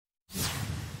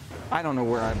I don't know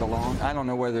where I belong. I don't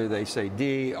know whether they say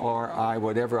D, R, I,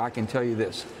 whatever. I can tell you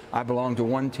this. I belong to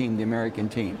one team, the American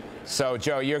team. So,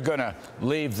 Joe, you're going to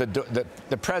leave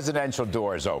the presidential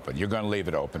doors open. You're going to leave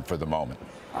it open for the moment.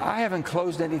 I haven't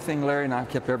closed anything, Larry, and I've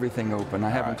kept everything open. I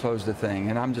haven't closed a thing,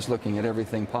 and I'm just looking at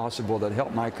everything possible that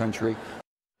help my country.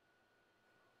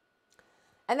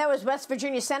 And that was West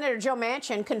Virginia Senator Joe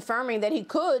Manchin confirming that he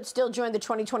could still join the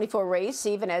 2024 race,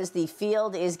 even as the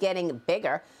field is getting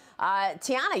bigger.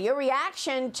 Tiana, your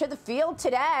reaction to the field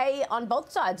today on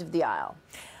both sides of the aisle?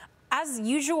 As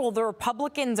usual, the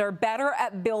Republicans are better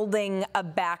at building a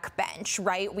backbench,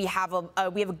 right? We have a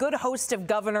good host of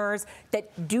governors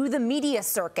that do the media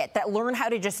circuit, that learn how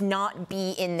to just not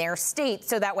be in their state.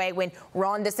 So that way, when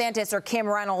Ron DeSantis or Kim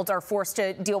Reynolds are forced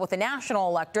to deal with the national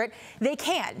electorate, they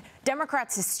can.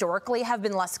 Democrats historically have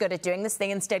been less good at doing this. They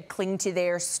instead cling to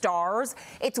their stars.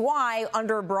 It's why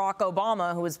under Barack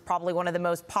Obama, who was probably one of the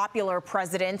most popular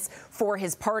presidents for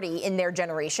his party in their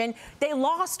generation, they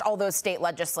lost all those state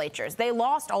legislatures. They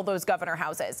lost all those governor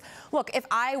houses. Look, if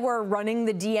I were running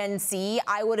the DNC,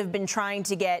 I would have been trying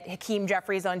to get Hakeem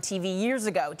Jeffries on TV years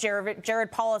ago,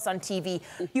 Jared Polis on TV.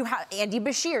 You have Andy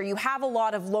Bashir. You have a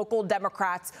lot of local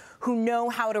Democrats who know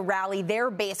how to rally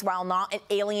their base while not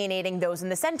alienating those in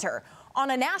the center.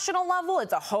 On a national level,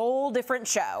 it's a whole different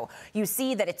show. You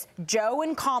see that it's Joe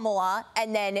and Kamala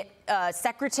and then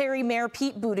Secretary Mayor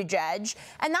Pete Buttigieg.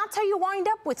 And that's how you wind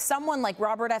up with someone like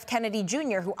Robert F. Kennedy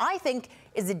Jr., who I think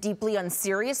is a deeply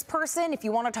unserious person. If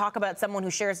you want to talk about someone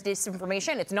who shares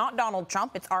disinformation, it's not Donald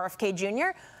Trump, it's RFK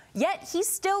Jr., Yet he's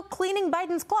still cleaning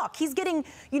Biden's clock. He's getting,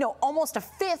 almost a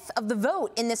fifth of the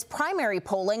vote in this primary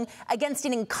polling against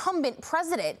an incumbent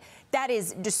president. That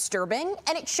is disturbing,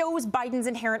 and it shows Biden's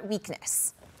inherent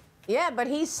weakness. Yeah, but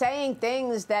he's saying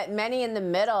things that many in the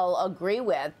middle agree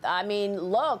with. I mean,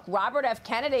 look, Robert F.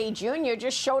 Kennedy Jr.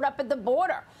 just showed up at the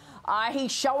border.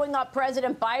 He's showing up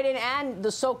President Biden and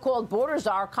the so-called border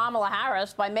czar, Kamala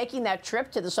Harris, by making that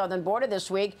trip to the southern border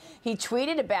this week. He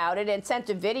tweeted about it and sent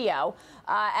a video.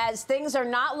 As things are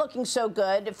not looking so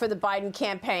good for the Biden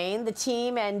campaign, the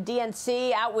team and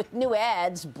DNC out with new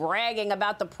ads bragging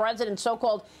about the president's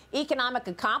so-called economic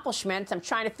accomplishments. I'm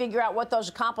trying to figure out what those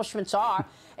accomplishments are.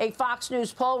 A Fox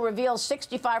News poll reveals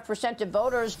 65% of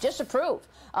voters disapprove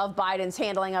of Biden's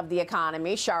handling of the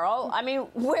economy. Cheryl, I mean,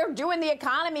 we're doing the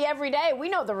economy every day. We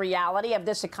know the reality of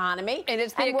this economy. And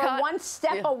we're one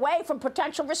step away from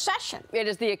potential recession. It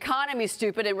is the economy,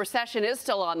 stupid, and recession is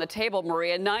still on the table,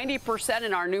 Maria. 90%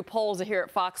 in our new polls here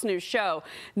at Fox News show,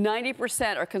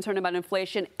 90% are concerned about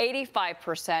inflation,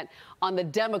 85% on the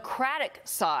Democratic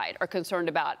side are concerned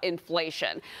about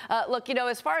inflation. Look,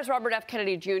 as far as Robert F.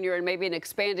 Kennedy Jr. and maybe an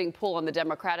expanding pool on the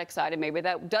Democratic side, and maybe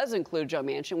that does include Joe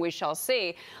Manchin, we shall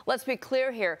see. Let's be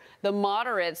clear here. The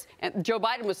moderates, and Joe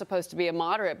Biden was supposed to be a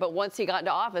moderate, but once he got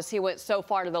into office, he went so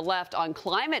far to the left on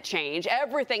climate change.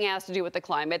 Everything has to do with the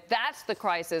climate. That's the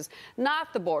crisis,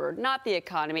 not the border, not the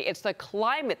economy. It's the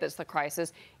climate that's the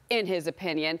crisis. In his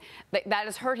opinion, that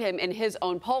has hurt him in his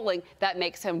own polling. That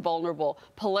makes him vulnerable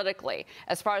politically.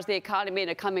 As far as the economy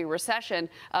and a coming recession,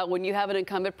 when you have an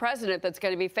incumbent president that's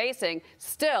going to be facing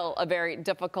still a very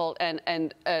difficult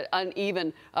and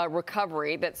uneven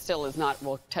recovery that still is not,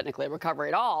 well, technically a recovery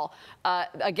at all,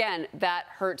 again, that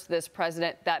hurts this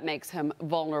president. That makes him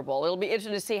vulnerable. It'll be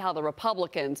interesting to see how the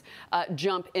Republicans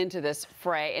jump into this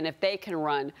fray and if they can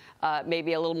run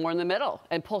maybe a little more in the middle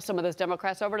and pull some of those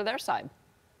Democrats over to their side.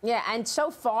 Yeah, and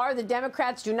so far, the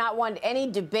Democrats do not want any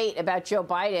debate about Joe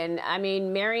Biden. I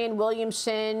mean, Marianne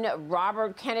Williamson,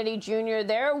 Robert Kennedy Jr.,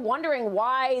 they're wondering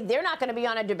why they're not going to be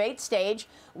on a debate stage,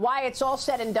 why it's all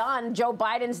said and done. Joe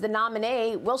Biden's the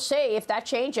nominee. We'll see if that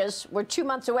changes. We're 2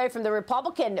 months away from the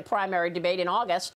Republican primary debate in August.